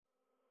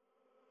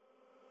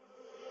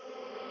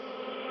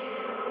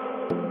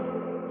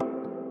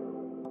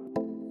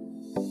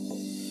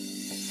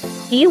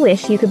Do you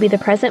wish you could be the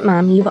present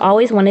mom you've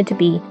always wanted to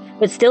be,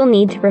 but still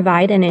need to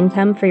provide an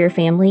income for your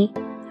family?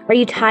 Are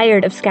you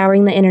tired of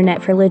scouring the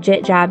internet for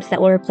legit jobs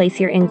that will replace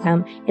your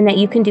income and that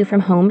you can do from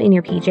home in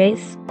your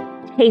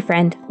PJs? Hey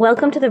friend,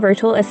 welcome to the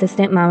Virtual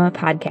Assistant Mama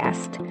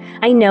podcast.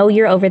 I know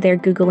you're over there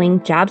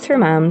Googling jobs for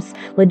moms,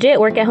 legit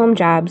work-at-home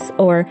jobs,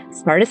 or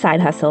start a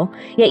side hustle,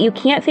 yet you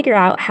can't figure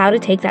out how to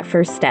take that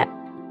first step.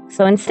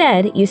 So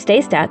instead, you stay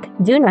stuck,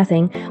 do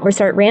nothing, or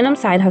start random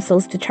side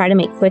hustles to try to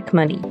make quick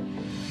money.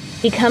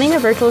 Becoming a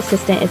virtual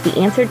assistant is the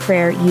answered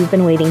prayer you've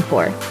been waiting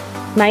for.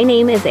 My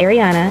name is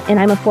Ariana, and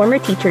I'm a former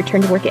teacher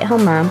turned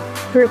work-at-home mom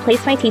who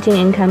replaced my teaching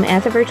income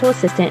as a virtual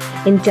assistant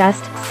in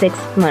just 6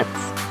 months.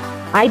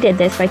 I did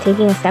this by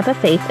taking a step of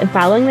faith and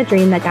following the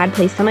dream that God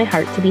placed on my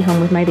heart to be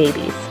home with my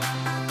babies.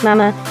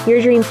 Mama,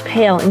 your dreams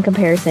pale in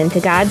comparison to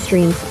God's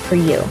dreams for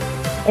you.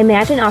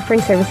 Imagine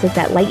offering services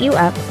that light you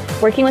up,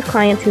 working with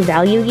clients who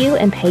value you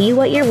and pay you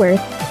what you're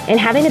worth, and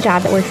having a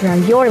job that works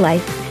around your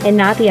life and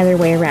not the other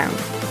way around.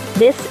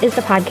 This is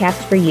the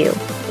podcast for you.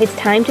 It's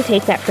time to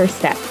take that first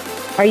step.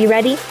 Are you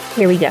ready?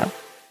 Here we go.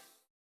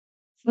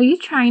 Are you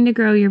trying to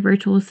grow your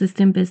virtual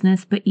assistant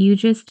business, but you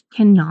just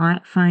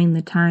cannot find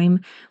the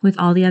time with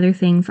all the other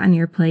things on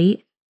your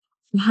plate?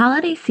 The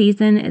holiday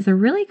season is a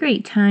really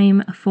great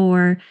time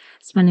for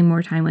spending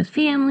more time with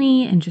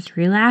family and just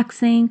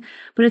relaxing,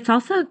 but it's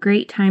also a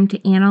great time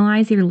to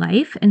analyze your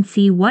life and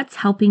see what's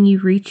helping you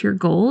reach your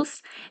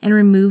goals and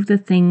remove the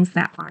things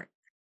that aren't.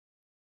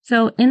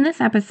 So in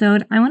this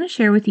episode, I want to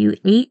share with you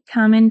 8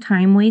 common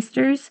time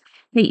wasters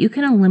that you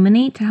can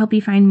eliminate to help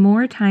you find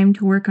more time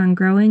to work on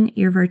growing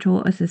your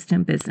virtual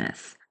assistant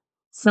business.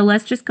 So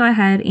let's just go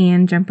ahead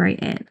and jump right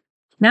in.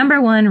 Number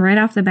 1, right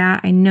off the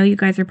bat, I know you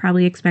guys are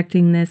probably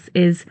expecting this,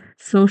 is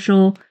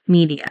social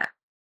media.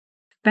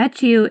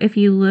 Bet you if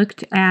you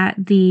looked at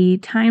the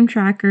time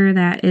tracker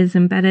that is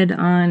embedded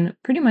on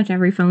pretty much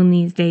every phone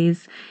these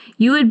days,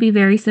 you would be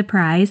very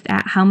surprised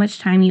at how much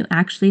time you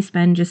actually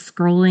spend just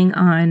scrolling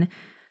on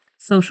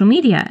social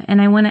media. And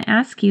I want to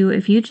ask you,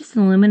 if you just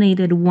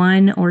eliminated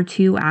 1 or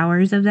 2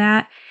 hours of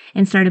that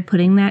and started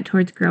putting that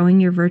towards growing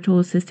your virtual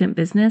assistant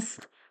business,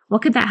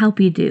 what could that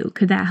help you do?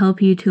 Could that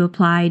help you to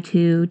apply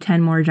to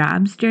 10 more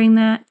jobs during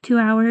that 2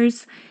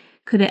 hours?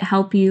 Could it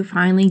help you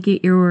finally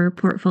get your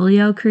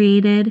portfolio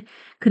created?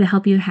 Could it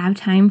help you have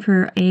time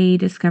for a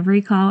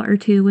discovery call or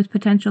 2 with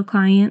potential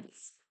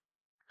clients?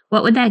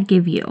 What would that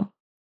give you?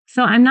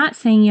 So I'm not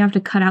saying you have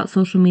to cut out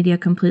social media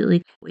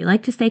completely. We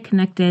like to stay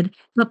connected,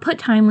 but put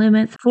time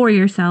limits for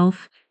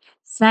yourself.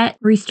 Set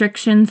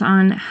restrictions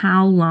on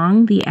how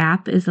long the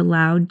app is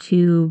allowed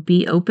to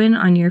be open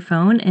on your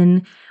phone.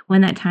 And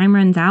when that time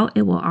runs out,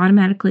 it will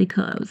automatically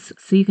close.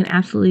 So you can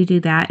absolutely do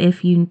that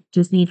if you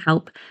just need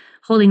help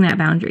holding that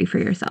boundary for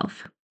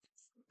yourself.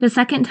 The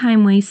second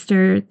time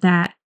waster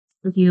that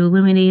if you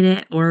eliminate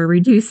it or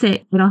reduce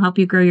it, it'll help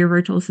you grow your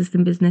virtual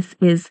assistant business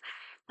is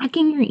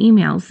checking your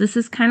emails. This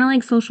is kind of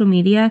like social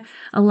media.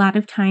 A lot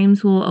of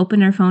times we'll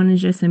open our phone and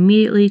just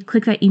immediately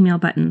click that email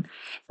button.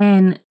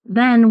 And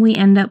then we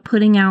end up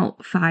putting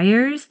out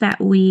fires that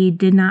we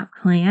did not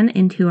plan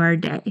into our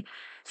day.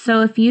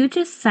 So if you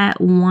just set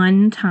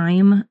one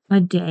time a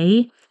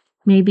day,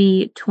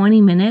 maybe 20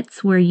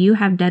 minutes where you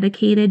have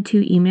dedicated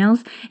to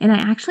emails, and I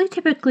actually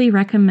typically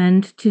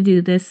recommend to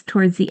do this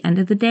towards the end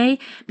of the day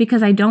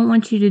because I don't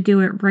want you to do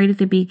it right at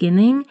the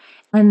beginning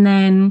and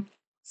then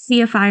see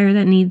a fire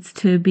that needs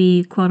to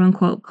be quote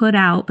unquote put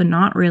out, but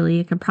not really.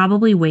 It could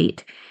probably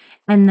wait.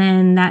 And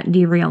then that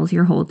derails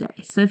your whole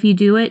day. So if you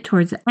do it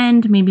towards the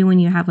end, maybe when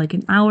you have like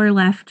an hour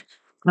left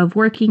of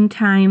working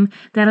time,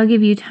 that'll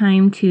give you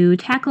time to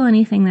tackle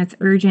anything that's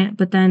urgent,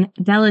 but then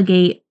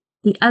delegate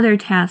the other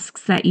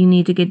tasks that you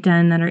need to get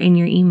done that are in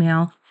your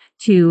email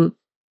to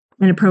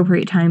an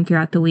appropriate time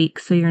throughout the week.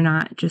 So you're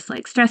not just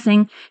like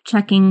stressing,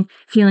 checking,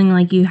 feeling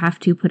like you have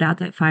to put out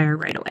that fire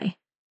right away.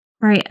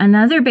 All right,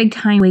 another big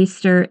time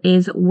waster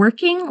is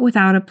working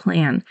without a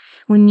plan.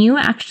 When you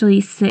actually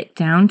sit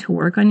down to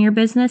work on your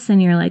business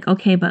and you're like,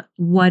 okay, but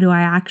what do I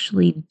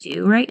actually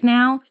do right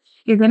now?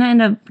 You're going to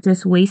end up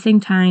just wasting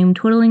time,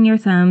 twiddling your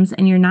thumbs,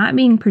 and you're not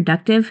being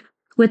productive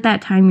with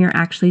that time you're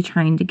actually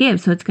trying to give.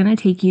 So it's going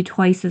to take you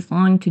twice as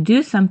long to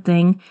do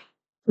something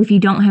if you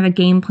don't have a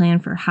game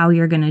plan for how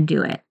you're going to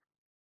do it.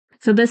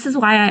 So this is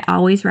why I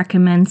always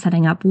recommend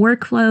setting up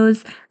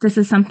workflows. This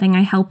is something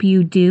I help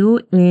you do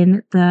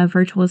in the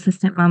Virtual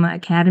Assistant Mama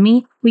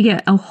Academy. We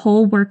get a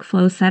whole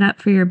workflow set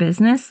up for your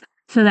business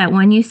so that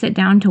when you sit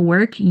down to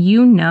work,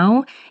 you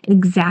know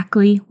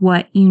exactly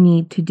what you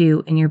need to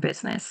do in your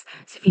business.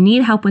 So if you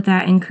need help with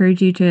that, I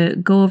encourage you to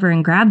go over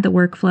and grab the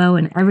workflow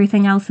and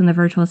everything else in the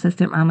Virtual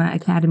Assistant Mama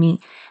Academy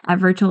at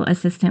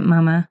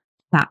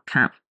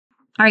virtualassistantmama.com.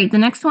 All right, the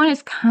next one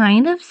is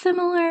kind of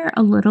similar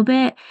a little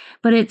bit,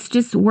 but it's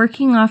just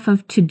working off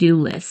of to-do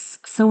lists.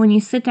 So when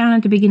you sit down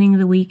at the beginning of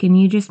the week and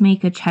you just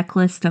make a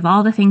checklist of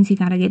all the things you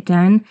got to get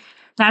done,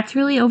 that's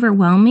really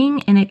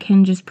overwhelming, and it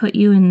can just put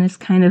you in this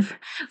kind of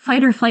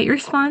fight or flight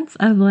response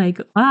of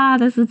like,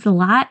 this is a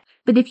lot.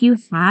 But if you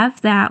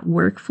have that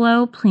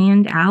workflow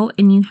planned out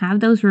and you have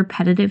those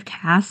repetitive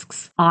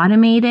tasks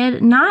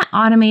automated, not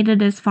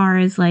automated as far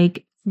as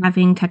like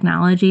having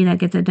technology that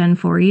gets it done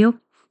for you,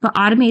 but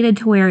automated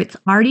to where it's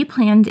already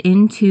planned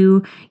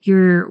into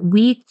your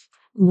week,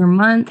 your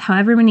month,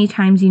 however many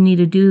times you need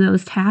to do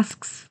those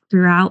tasks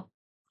throughout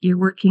your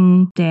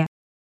working day,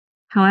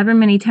 however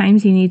many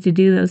times you need to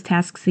do those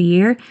tasks a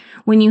year.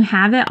 When you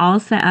have it all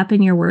set up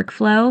in your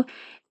workflow,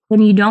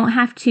 then you don't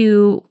have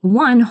to,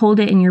 one, hold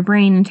it in your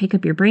brain and take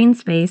up your brain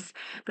space,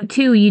 but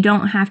two, you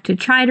don't have to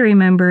try to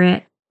remember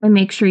it and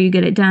make sure you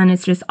get it done.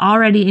 It's just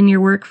already in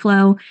your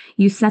workflow.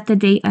 You set the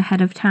date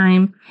ahead of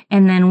time,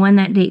 and then when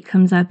that date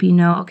comes up, you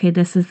know, okay,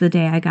 this is the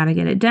day I got to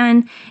get it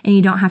done, and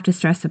you don't have to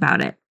stress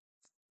about it.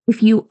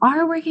 If you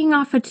are working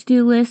off a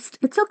to-do list,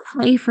 it's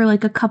okay for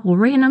like a couple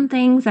random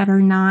things that are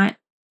not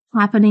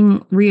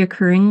happening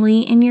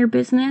reoccurringly in your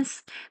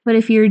business. But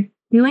if you're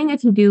doing a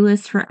to-do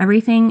list for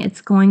everything,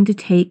 it's going to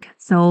take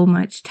so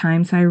much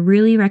time. So I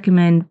really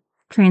recommend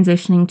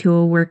transitioning to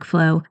a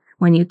workflow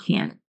when you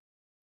can.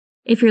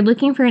 If you're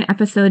looking for an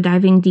episode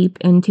diving deep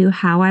into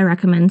how I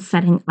recommend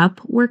setting up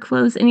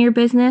workflows in your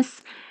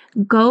business,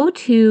 go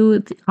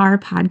to our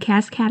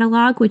podcast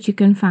catalog, which you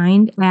can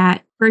find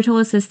at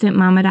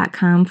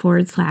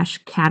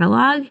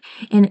virtualassistantmama.com/catalog.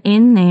 And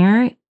in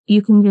there,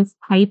 you can just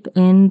type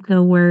in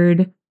the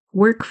word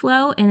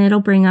workflow and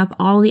it'll bring up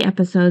all the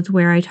episodes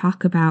where I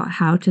talk about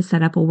how to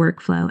set up a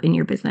workflow in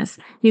your business.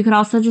 You could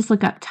also just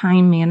look up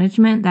time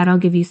management. That'll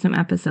give you some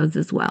episodes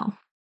as well.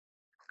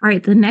 All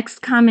right, the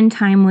next common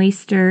time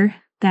waster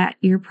that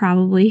you're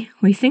probably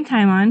wasting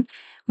time on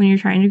when you're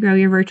trying to grow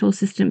your virtual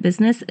assistant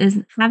business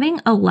is having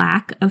a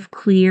lack of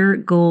clear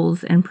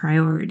goals and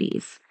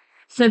priorities.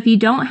 So if you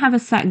don't have a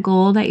set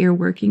goal that you're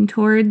working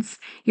towards,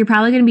 you're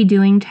probably going to be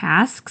doing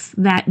tasks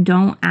that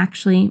don't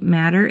actually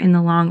matter in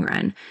the long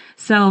run.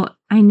 So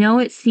I know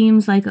it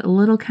seems like a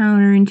little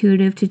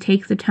counterintuitive to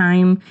take the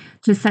time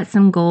to set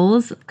some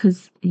goals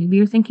because maybe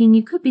you're thinking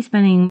you could be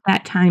spending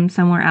that time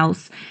somewhere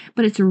else,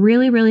 but it's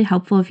really, really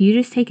helpful if you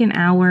just take an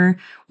hour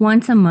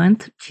once a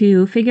month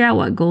to figure out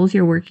what goals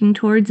you're working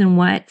towards and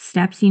what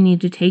steps you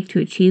need to take to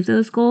achieve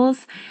those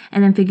goals,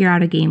 and then figure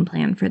out a game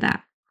plan for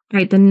that. All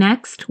right, the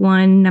next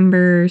one,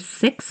 number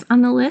 6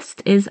 on the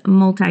list, is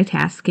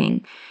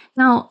multitasking.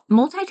 Now,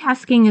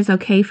 multitasking is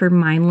okay for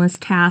mindless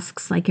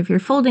tasks. Like if you're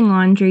folding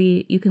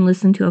laundry, you can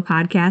listen to a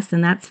podcast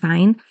and that's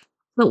fine.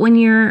 But when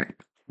you're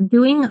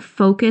doing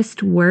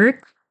focused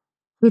work,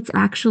 it's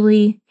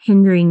actually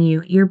hindering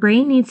you. Your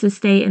brain needs to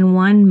stay in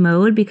one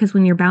mode because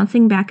when you're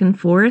bouncing back and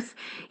forth,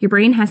 your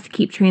brain has to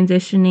keep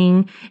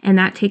transitioning and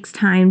that takes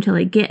time to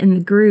like get in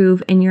the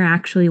groove and you're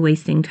actually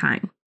wasting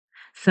time.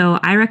 So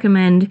I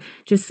recommend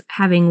just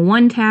having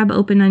one tab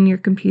open on your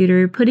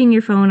computer, putting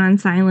your phone on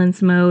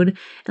silence mode,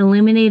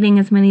 eliminating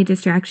as many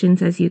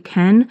distractions as you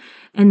can,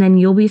 and then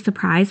you'll be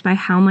surprised by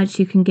how much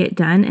you can get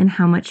done and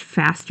how much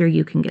faster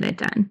you can get it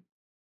done.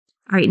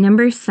 All right,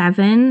 number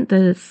 7,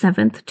 the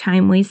 7th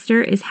time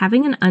waster, is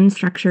having an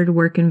unstructured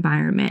work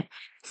environment.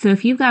 So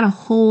if you've got a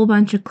whole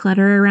bunch of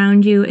clutter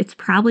around you, it's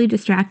probably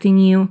distracting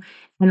you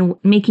and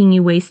making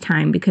you waste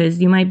time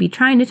because you might be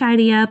trying to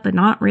tidy up but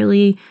not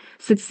really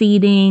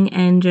succeeding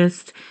and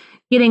just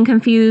getting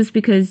confused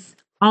because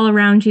all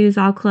around you is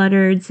all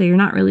cluttered. So you're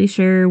not really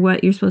sure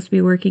what you're supposed to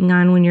be working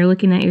on when you're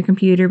looking at your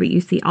computer, but you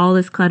see all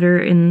this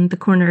clutter in the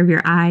corner of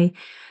your eye.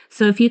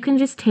 So if you can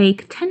just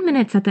take 10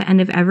 minutes at the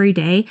end of every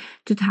day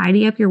to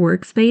tidy up your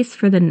workspace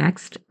for the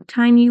next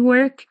time you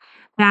work,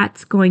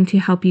 that's going to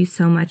help you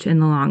so much in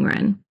the long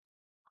run.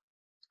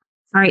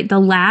 All right, the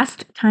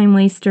last time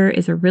waster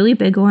is a really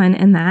big one,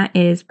 and that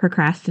is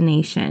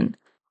procrastination.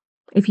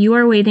 If you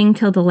are waiting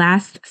till the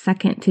last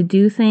second to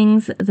do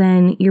things,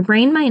 then your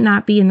brain might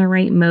not be in the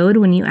right mode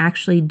when you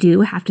actually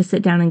do have to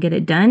sit down and get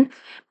it done.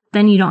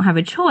 Then you don't have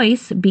a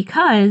choice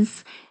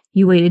because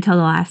you waited till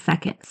the last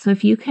second. So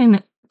if you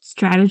can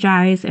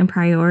strategize and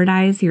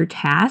prioritize your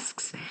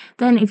tasks,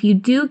 then if you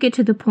do get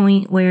to the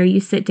point where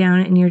you sit down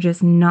and you're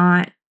just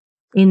not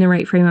in the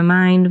right frame of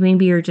mind,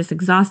 maybe you're just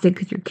exhausted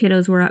because your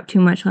kiddos were up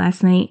too much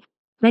last night,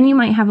 then you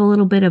might have a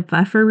little bit of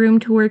buffer room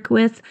to work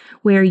with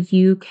where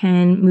you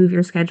can move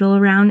your schedule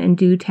around and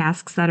do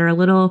tasks that are a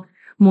little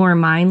more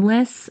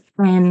mindless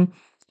and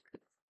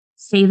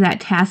save that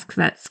task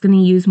that's going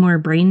to use more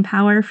brain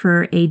power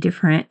for a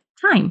different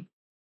time.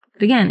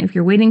 But again, if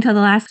you're waiting till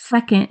the last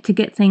second to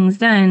get things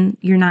done,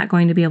 you're not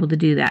going to be able to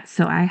do that.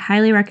 So I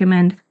highly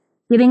recommend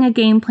getting a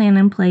game plan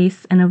in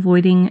place and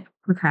avoiding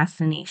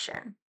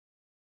procrastination.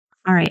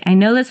 All right, I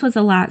know this was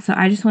a lot, so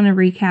I just want to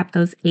recap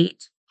those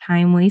 8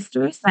 time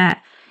wasters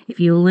that if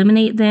you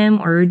eliminate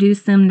them or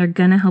reduce them, they're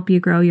going to help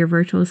you grow your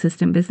virtual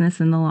assistant business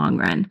in the long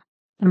run.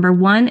 Number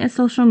 1 is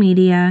social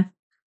media.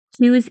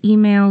 2 is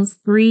emails.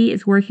 3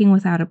 is working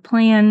without a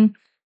plan.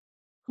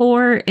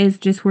 4 is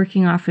just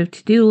working off of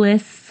to-do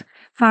lists.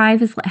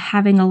 5 is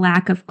having a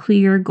lack of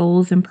clear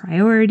goals and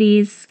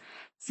priorities.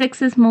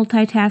 6 is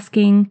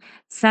multitasking.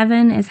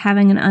 7 is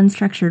having an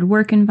unstructured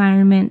work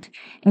environment.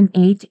 And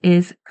 8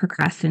 is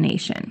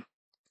procrastination.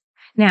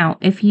 Now,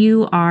 if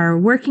you are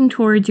working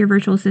towards your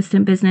virtual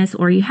assistant business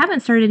or you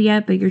haven't started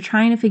yet, but you're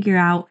trying to figure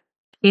out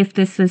if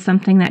this is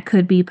something that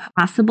could be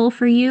possible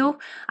for you,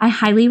 I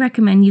highly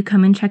recommend you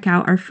come and check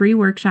out our free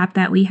workshop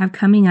that we have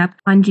coming up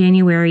on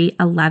January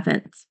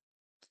 11th.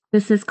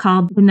 This is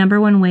called the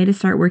Number One Way to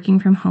Start Working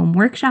from Home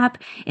workshop.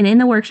 And in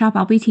the workshop,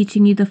 I'll be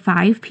teaching you the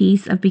 5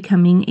 P's of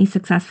becoming a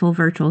successful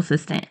virtual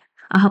assistant.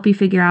 I'll help you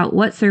figure out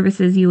what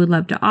services you would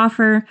love to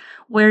offer,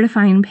 where to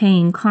find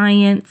paying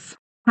clients,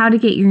 how to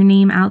get your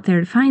name out there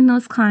to find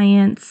those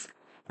clients,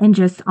 and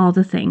just all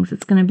the things.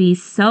 It's going to be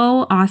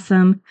so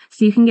awesome.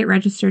 So you can get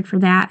registered for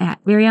that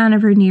at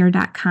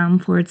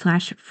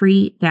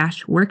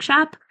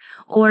arianavernier.com/free-workshop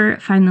or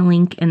find the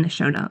link in the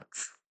show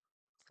notes.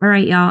 All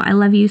right, y'all. I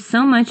love you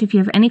so much. If you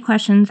have any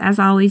questions, as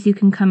always, you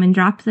can come and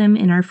drop them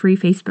in our free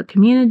Facebook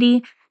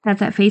community.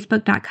 That's at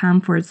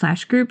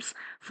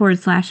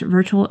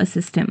facebook.com/groups/virtual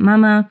assistant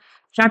mama.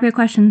 Drop your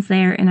questions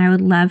there, and I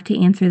would love to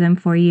answer them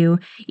for you,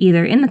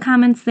 either in the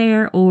comments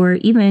there or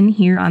even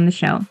here on the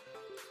show.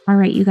 All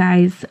right, you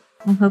guys,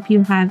 I hope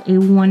you have a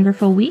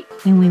wonderful week,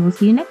 and we will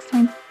see you next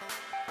time.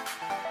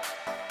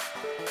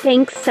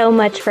 Thanks so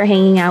much for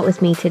hanging out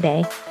with me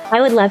today.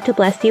 I would love to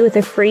bless you with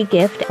a free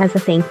gift as a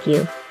thank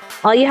you.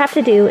 All you have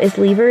to do is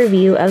leave a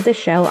review of the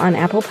show on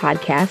Apple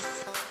Podcasts,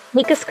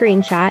 take a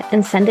screenshot,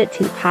 and send it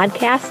to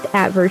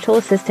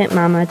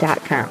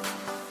podcast@virtualassistantmama.com.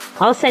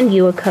 I'll send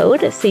you a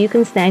code so you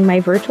can snag my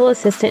virtual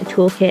assistant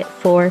toolkit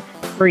for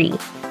free.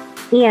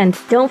 And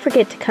don't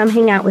forget to come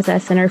hang out with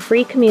us in our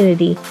free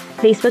community,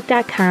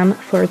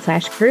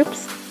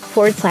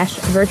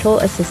 facebook.com/groups/virtual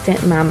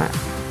assistant mama.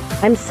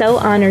 I'm so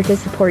honored to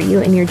support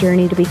you in your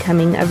journey to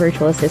becoming a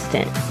virtual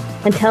assistant.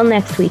 Until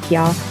next week,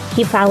 y'all,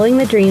 keep following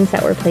the dreams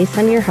that were placed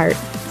on your heart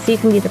so you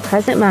can be the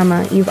present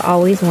mama you've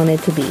always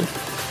wanted to be.